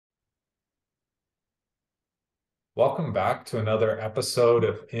Welcome back to another episode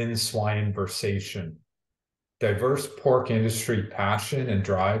of Swine Versation, diverse pork industry passion and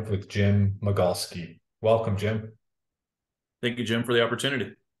drive with Jim Magoloski. Welcome, Jim. Thank you, Jim, for the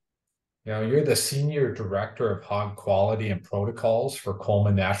opportunity. You're the Senior Director of Hog Quality and Protocols for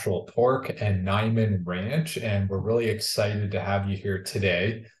Coleman Natural Pork and Niman Ranch, and we're really excited to have you here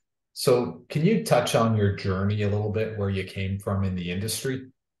today. So can you touch on your journey a little bit, where you came from in the industry?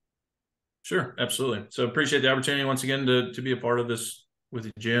 Sure, absolutely. So appreciate the opportunity once again to be a part of this with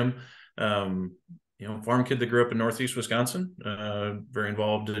you, Jim. Farm kid that grew up in Northeast Wisconsin, very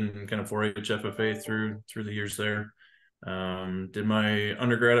involved in kind of 4-H FFA through the years there. Did my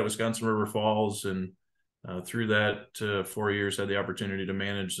undergrad at Wisconsin River Falls, and through that 4 years had the opportunity to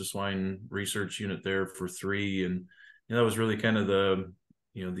manage the swine research unit there for 3, and that was really kind of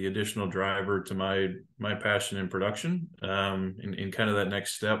the additional driver to my passion in production, in kind of that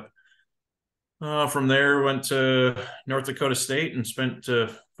next step. From there, went to North Dakota State and spent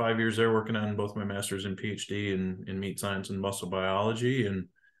 5 years there working on both my master's and PhD in meat science and muscle biology. And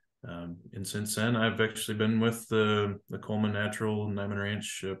since then, I've actually been with the Coleman Natural Niman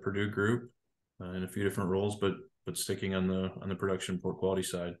Ranch Perdue group in a few different roles, but sticking on the production pork quality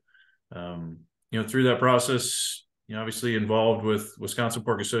side. Through that process, obviously involved with Wisconsin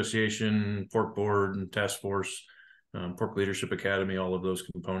Pork Association, Pork Board, and Task Force, Pork Leadership Academy, all of those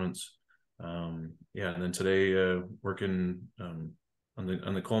components. And then today working on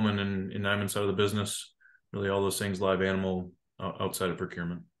the Coleman and Niman side of the business, really all those things live animal outside of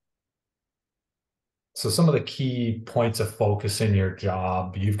procurement. So some of the key points of focus in your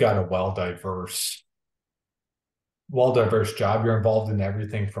job, you've got a well-diverse job. You're involved in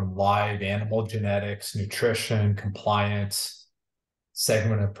everything from live animal genetics, nutrition, compliance,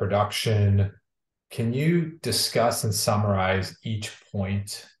 segment of production. Can you discuss and summarize each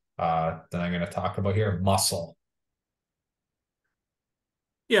point that I'm going to talk about here? Muscle.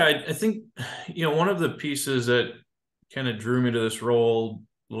 Yeah, I think, one of the pieces that kind of drew me to this role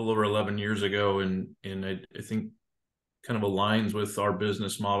a little over 11 years ago, and I think kind of aligns with our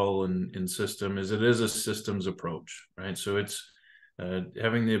business model and system, is it is a systems approach, right? So it's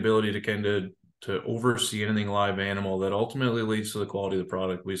having the ability to oversee anything live animal that ultimately leads to the quality of the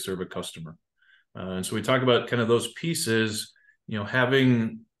product we serve a customer. And so we talk about kind of those pieces,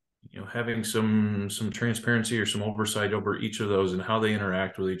 having some transparency or some oversight over each of those and how they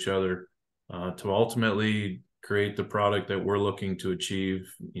interact with each other, to ultimately create the product that we're looking to achieve,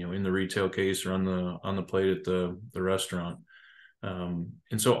 in the retail case or on the plate at the restaurant. And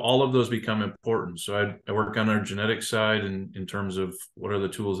so all of those become important. So I work on our genetic side in terms of what are the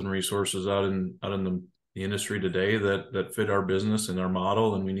tools and resources out in the industry today that fit our business and our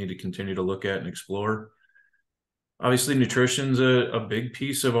model, and we need to continue to look at and explore. Obviously, nutrition's a big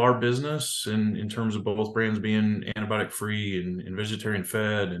piece of our business in terms of both brands being antibiotic free and vegetarian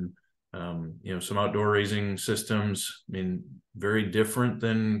fed, and some outdoor raising systems. I mean, very different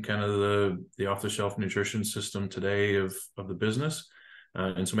than kind of the off the shelf nutrition system today of the business.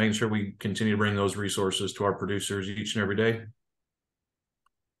 And so making sure we continue to bring those resources to our producers each and every day.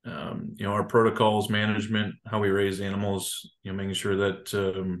 Our protocols management, how we raise animals, making sure that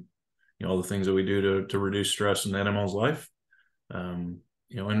all the things that we do to reduce stress in the animal's life, and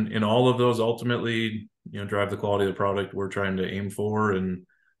all of those ultimately, drive the quality of the product we're trying to aim for. And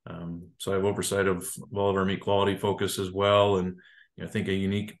so I have oversight of all of our meat quality focus as well. And I think a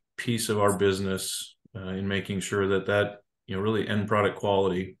unique piece of our business in making sure that really end product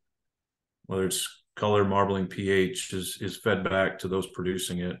quality, whether it's color, marbling, pH, is fed back to those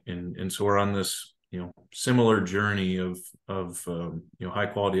producing it. And so we're on this similar journey of high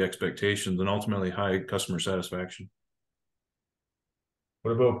quality expectations and ultimately high customer satisfaction.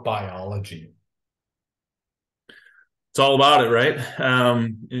 What about biology? It's all about it, right?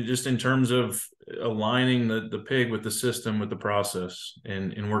 Just in terms of aligning the pig with the system, with the process,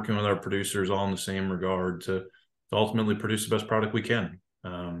 and working with our producers all in the same regard to ultimately produce the best product we can.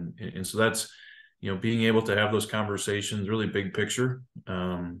 And so that's, being able to have those conversations, really big picture.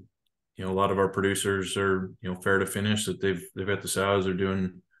 A lot of our producers are, fair to finish, that they've got the sows, they're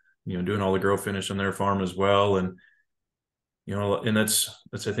doing all the grow finish on their farm as well. And, and that's,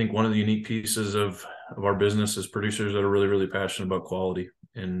 I think, one of the unique pieces of our business is producers that are really, really passionate about quality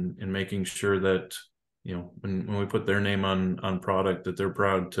and making sure that, when we put their name on product, that they're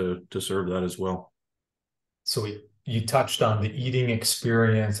proud to serve that as well. So you touched on the eating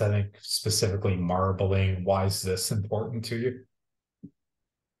experience, I think specifically marbling. Why is this important to you?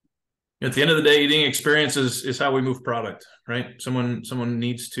 At the end of the day, eating experience is how we move product, right? Someone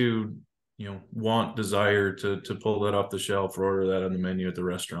needs to, desire to pull that off the shelf or order that on the menu at the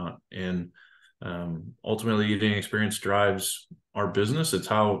restaurant. And Ultimately, eating experience drives our business. It's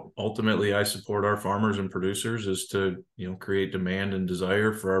how ultimately I support our farmers and producers, is to, create demand and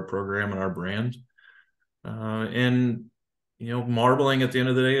desire for our program and our brand. And marbling at the end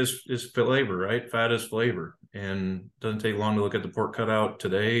of the day is flavor, right? Fat is flavor, and it doesn't take long to look at the pork cutout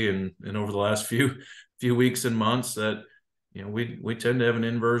today and over the last few weeks and months that we tend to have an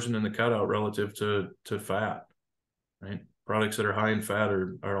inversion in the cutout relative to fat, right? Products that are high in fat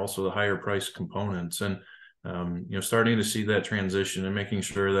are also the higher price components, and starting to see that transition and making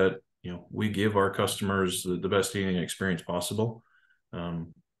sure that we give our customers the best eating experience possible.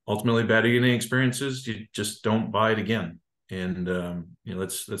 Ultimately, bad eating experiences, you just don't buy it again. And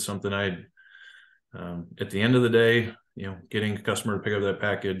that's something at the end of the day, getting a customer to pick up that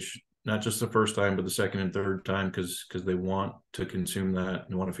package, not just the first time, but the second and third time, because they want to consume that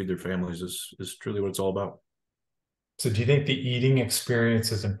and want to feed their families, is truly what it's all about. So do you think the eating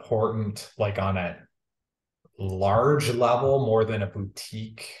experience is important, like on a large level, more than a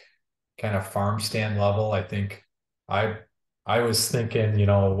boutique kind of farm stand level? I think I I was thinking,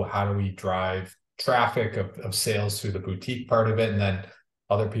 how do we drive traffic of sales through the boutique part of it? And then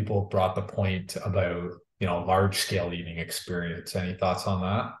other people brought the point about, large scale eating experience. Any thoughts on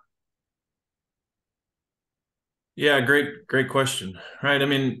that? Yeah, great question. Right. I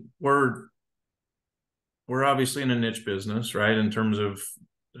mean, we're obviously in a niche business, right? In terms of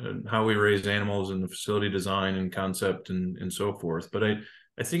how we raise animals and the facility design and concept and so forth. But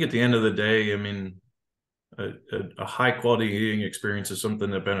I think at the end of the day, I mean, a high quality eating experience is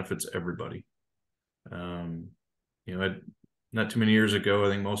something that benefits everybody. Not too many years ago, I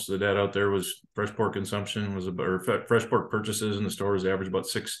think most of the data out there was fresh pork consumption fresh pork purchases in the stores average about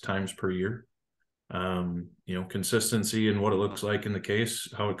 6 times per year. Consistency in what it looks like in the case,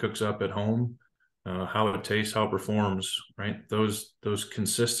 how it cooks up at home, how it tastes, how it performs, right? Those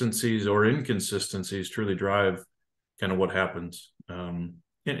consistencies or inconsistencies truly drive kind of what happens.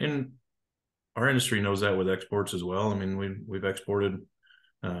 And our industry knows that with exports as well. I mean, we've exported,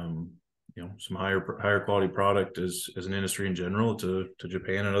 some higher quality product as an industry in general to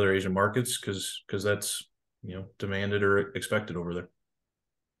Japan and other Asian markets because that's demanded or expected over there.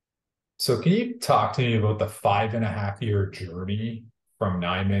 So can you talk to me about the 5.5 year journey from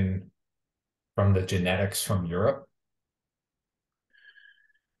Niman, from the genetics from Europe?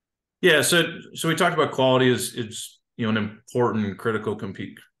 Yeah, so we talked about quality is it's an important critical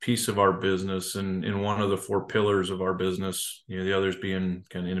piece of our business, and one of the 4 pillars of our business. The others being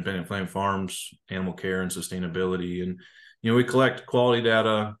kind of independent flame farms, animal care, and sustainability. And we collect quality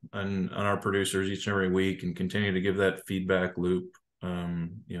data on our producers each and every week, and continue to give that feedback loop,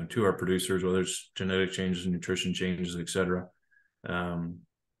 to our producers, whether it's genetic changes, nutrition changes, et cetera. And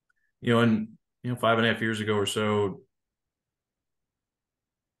 5.5 years ago or so,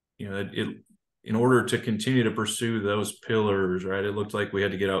 in order to continue to pursue those pillars, right, it looked like we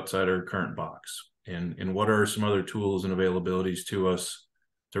had to get outside our current box. And what are some other tools and availabilities to us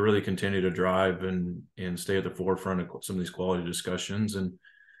to really continue to drive and stay at the forefront of some of these quality discussions.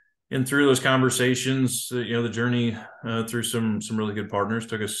 And through those conversations, the journey through some really good partners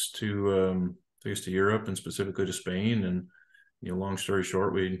took us to Europe, and specifically to Spain. And long story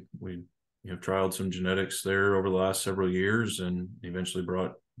short, we trialed some genetics there over the last several years, and eventually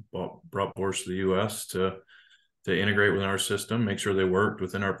brought boars to the U.S. to integrate within our system, make sure they worked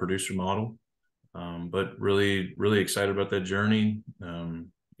within our producer model. But really excited about that journey.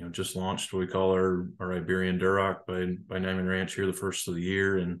 Just launched what we call our Iberian Duroc by Niman Ranch here the first of the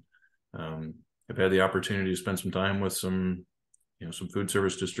year, and I've had the opportunity to spend some time with some food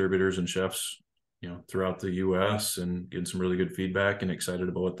service distributors and chefs throughout the U.S. and getting some really good feedback, and excited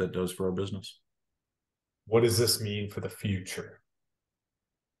about what that does for our business. What does this mean for the future?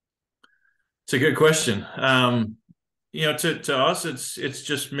 It's a good question. To us, it's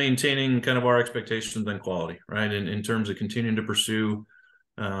just maintaining kind of our expectations and quality, right? In terms of continuing to pursue,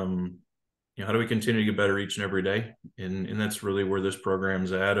 how do we continue to get better each and every day? And that's really where this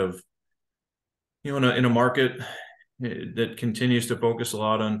program's at. Of in a market that continues to focus a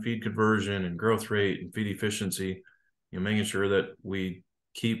lot on feed conversion and growth rate and feed efficiency, making sure that we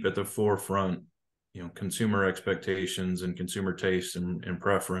keep at the forefront, consumer expectations and consumer taste and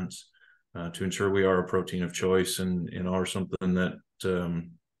preference, to ensure we are a protein of choice and are something that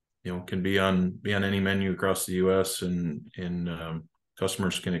can be on any menu across the U.S. and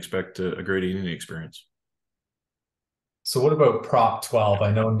customers can expect a great eating experience. So what about Prop 12?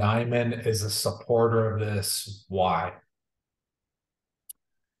 I know Niman is a supporter of this. Why?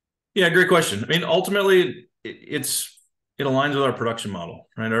 Yeah, great question. I mean, ultimately, it aligns with our production model,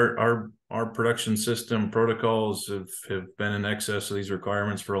 right? Our production system protocols have been in excess of these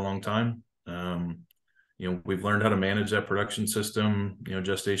requirements for a long time. We've learned how to manage that production system,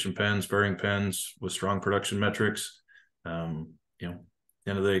 gestation pens, furring pens with strong production metrics. At the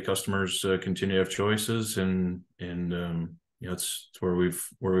end of the day, customers continue to have choices, and it's where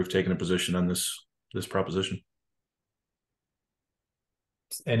we've taken a position on this proposition.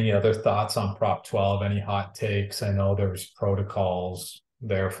 Any other thoughts on Prop 12? Any hot takes? I know there's protocols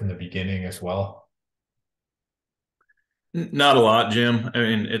there from the beginning as well. Not a lot, Jim. I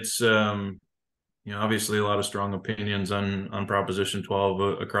mean, it's obviously a lot of strong opinions on Proposition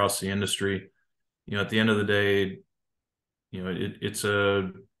 12 across the industry. At the end of the day,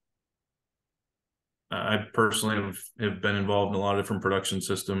 I personally have been involved in a lot of different production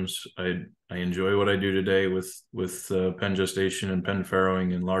systems. I enjoy what I do today with pen gestation and pen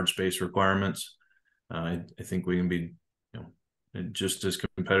farrowing and large space requirements. I think we can be just as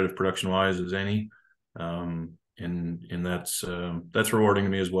competitive production wise as any. And that's rewarding to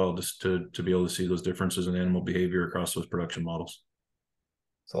me as well, just to be able to see those differences in animal behavior across those production models.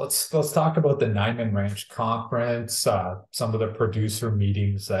 So let's talk about the Niman Ranch Conference, some of the producer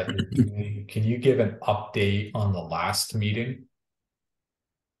meetings that you're doing. Can you give an update on the last meeting?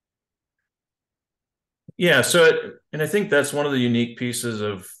 Yeah, and I think that's one of the unique pieces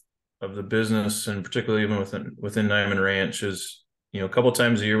of the business, and particularly even within Niman Ranch, is a couple of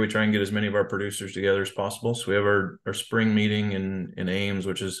times a year we try and get as many of our producers together as possible. So we have our spring meeting in Ames,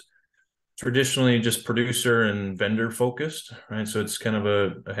 which is traditionally just producer and vendor focused, right? So it's kind of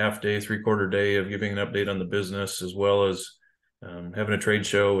a half day, 3/4 day of giving an update on the business, as well as having a trade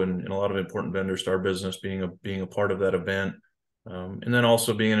show and a lot of important vendors to our business being a part of that event, and then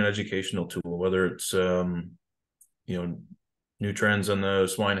also being an educational tool, whether it's new trends on the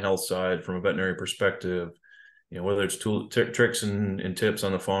swine health side from a veterinary perspective, whether it's tricks and tips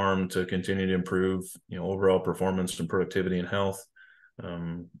on the farm to continue to improve overall performance and productivity and health.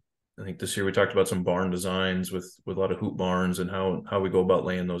 I think this year we talked about some barn designs with a lot of hoop barns and how we go about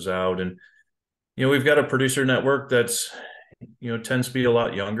laying those out. And we've got a producer network that's tends to be a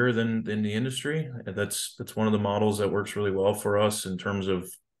lot younger than the industry. And that's one of the models that works really well for us in terms of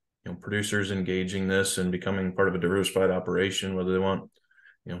producers engaging this and becoming part of a diversified operation, whether they want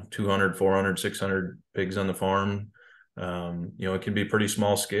 200, 400, 600 pigs on the farm. It can be pretty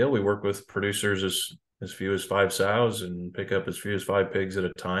small scale. We work with producers as few as 5 sows and pick up as few as 5 pigs at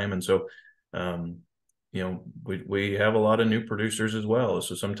a time. And so, we have a lot of new producers as well.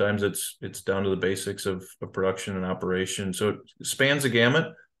 So sometimes it's down to the basics of production and operation. So it spans the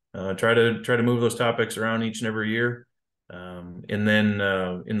gamut. Try to move those topics around each and every year. And then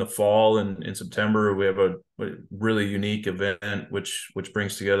in the fall and in September, we have a really unique event which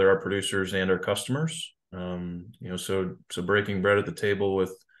brings together our producers and our customers. So breaking bread at the table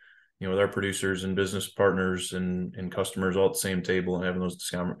with our producers and business partners and customers all at the same table and having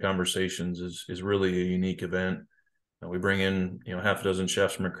those conversations is really a unique event. We bring in half a dozen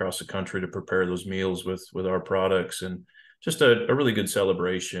chefs from across the country to prepare those meals with our products, and just a really good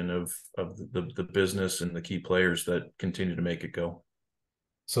celebration of the business and the key players that continue to make it go.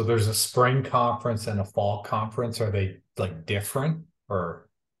 So there's a spring conference and a fall conference. Are they like different or?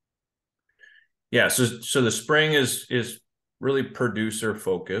 Yeah, so the spring is really producer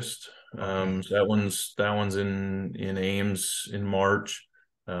focused. Okay. So that one's in Ames in March.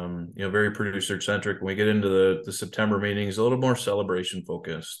 Very producer centric. When we get into the September meetings, a little more celebration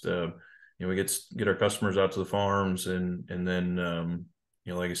focused. We get our customers out to the farms and then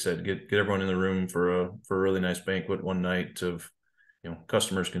like I said, get everyone in the room for a really nice banquet one night of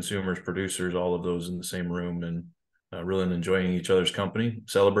customers, consumers, producers, all of those in the same room, and really enjoying each other's company,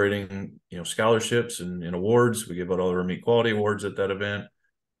 celebrating scholarships and awards. We give out all of our meat quality awards at that event,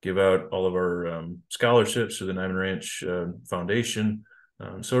 give out all of our scholarships through the Niman Ranch Foundation.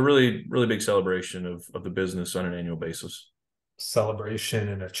 So a really, really big celebration of the business on an annual basis. Celebration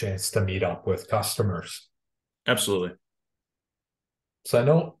and a chance to meet up with customers. Absolutely. So I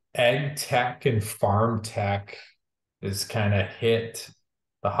know ag tech and farm tech is kind of hit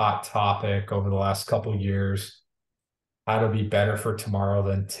the hot topic over the last couple of years. How to be better for tomorrow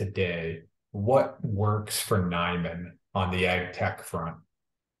than today. What works for Niman on the ag tech front?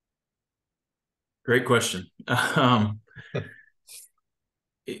 Great question.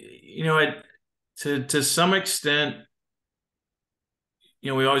 To some extent,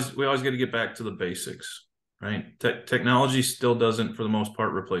 we always got to get back to the basics, right? Technology still doesn't, for the most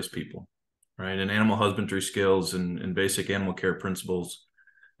part, replace people, right? And animal husbandry skills and basic animal care principles.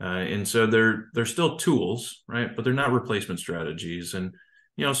 And so they're still tools, right? But they're not replacement strategies. And,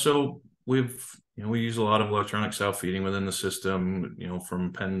 so we use a lot of electronic sow feeding within the system,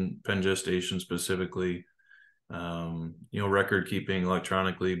 from pen gestation specifically. record keeping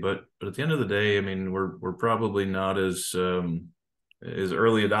electronically. But at the end of the day, I mean, we're probably not as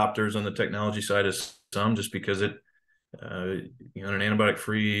early adopters on the technology side as some, just because it, in an antibiotic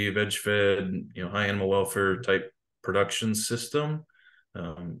free, veg fed, high animal welfare type production system,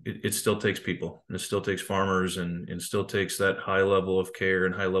 it still takes people, and it still takes farmers, and it still takes that high level of care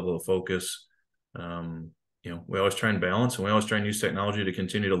and high level of focus. We always try and balance, and we always try and use technology to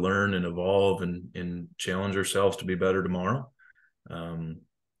continue to learn and evolve and challenge ourselves to be better tomorrow.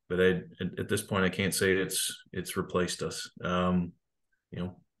 But at this point, I can't say it's replaced us.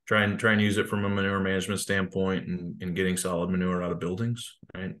 Try and use it from a manure management standpoint, and getting solid manure out of buildings,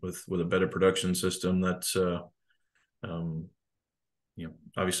 right? With a better production system. That's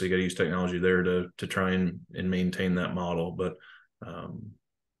obviously you got to use technology there to try and maintain that model. But at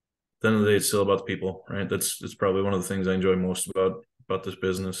the end of the day, it's still about the people, right? That's probably one of the things I enjoy most about this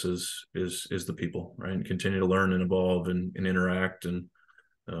business is the people, right? And continue to learn and evolve and interact, and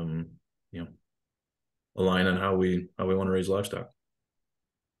align on how we want to raise livestock.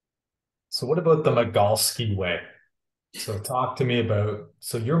 So what about the Magoloski way? So talk to me about,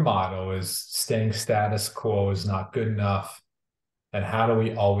 so your motto is staying status quo is not good enough. And how do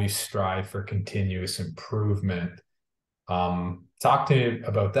we always strive for continuous improvement? Talk to me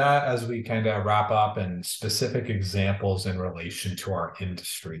about that as we kind of wrap up, and specific examples in relation to our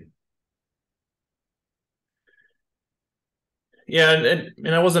industry. Yeah,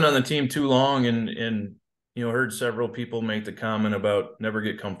 and I wasn't on the team too long, and heard several people make the comment about never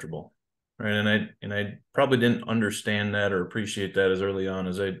get comfortable, right? And I probably didn't understand that or appreciate that as early on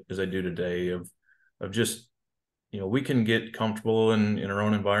as I do today, of just, we can get comfortable in our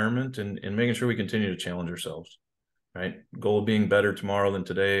own environment, and making sure we continue to challenge ourselves, right? Goal of being better tomorrow than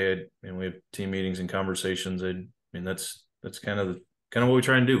today. And we have team meetings and conversations. That's kind of what we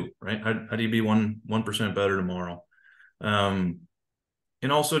try and do, right? How do you be 1% better tomorrow? And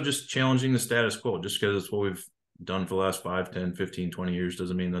also just challenging the status quo. Just because it's what we've done for the last 5, 10, 15, 20 years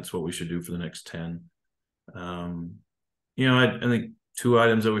doesn't mean that's what we should do for the next 10. I think 2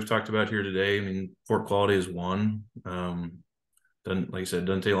 items that we've talked about here today. I mean, pork quality is one. Like I said,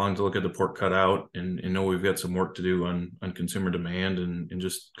 doesn't take long to look at the pork cutout and know we've got some work to do on consumer demand and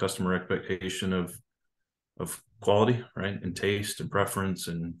just customer expectation of quality, right? And taste and preference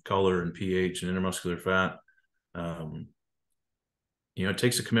and color and pH and intermuscular fat. It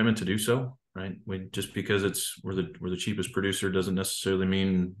takes a commitment to do so, right? Just because we're the cheapest producer doesn't necessarily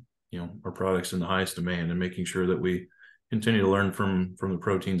mean our product's in the highest demand, and making sure that we continue to learn from the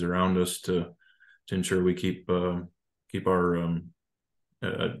proteins around us to ensure we keep our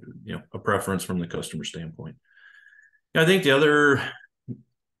a preference from the customer standpoint. I think the other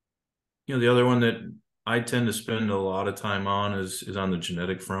one that I tend to spend a lot of time on is on the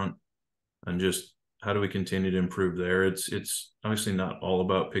genetic front, and just how do we continue to improve there. It's obviously not all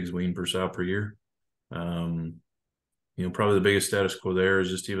about pigs weaned per sow per year. Probably the biggest status quo there is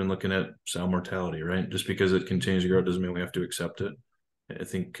just even looking at sow mortality, right? Just because it continues to grow doesn't mean we have to accept it. I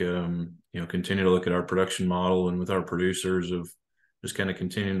think continue to look at our production model, and with our producers, of just kind of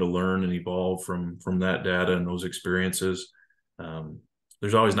continuing to learn and evolve from that data and those experiences.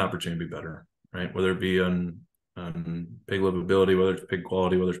 There's always an opportunity to be better, right? Whether it be on pig livability, whether it's pig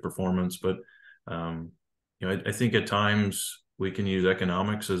quality, whether it's performance. But I think at times we can use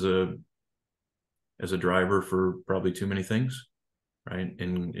economics as a driver for probably too many things, right?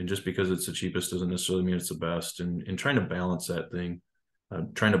 And just because it's the cheapest doesn't necessarily mean it's the best. And trying to balance that thing,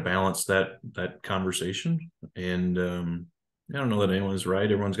 trying to balance that conversation. And I don't know that anyone's right.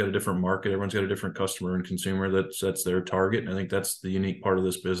 Everyone's got a different market. Everyone's got a different customer and consumer that's their target. And I think that's the unique part of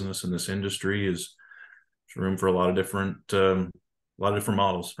this business and this industry is there's room for a lot of different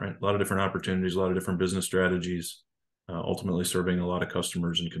models, right? A lot of different opportunities, a lot of different business strategies, ultimately serving a lot of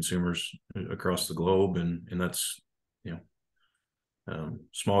customers and consumers across the globe. And that's,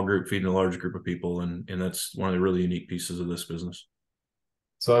 small group feeding a large group of people. And that's one of the really unique pieces of this business.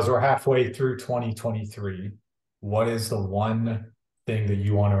 So as we're halfway through 2023, what is the one thing that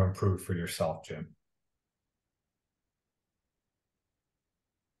you want to improve for yourself, Jim?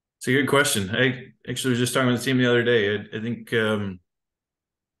 It's a good question. I actually was just talking with the team the other day. I think,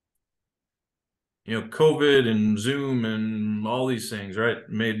 COVID and Zoom and all these things, right,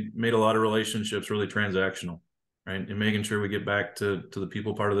 made a lot of relationships really transactional, right? And making sure we get back to the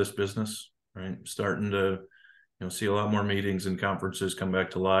people part of this business, right? Starting to, see a lot more meetings and conferences come back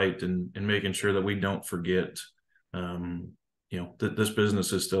to light, and making sure that we don't forget, that this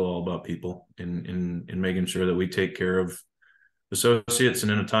business is still all about people, and making sure that we take care of associates.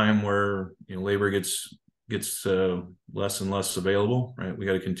 And in a time where labor gets less and less available, right, we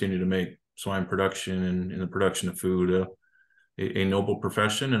got to continue to make swine production and in the production of food a noble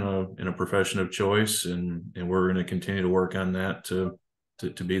profession and a profession of choice, and we're going to continue to work on that to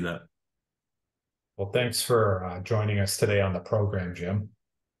be that. Well, thanks for joining us today on the program, Jim.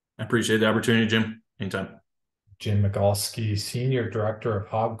 I appreciate the opportunity, Jim. Anytime. Jim Magoloski, Senior Director of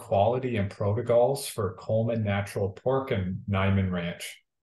Hog Quality and Protocols for Coleman Natural Pork and Niman Ranch.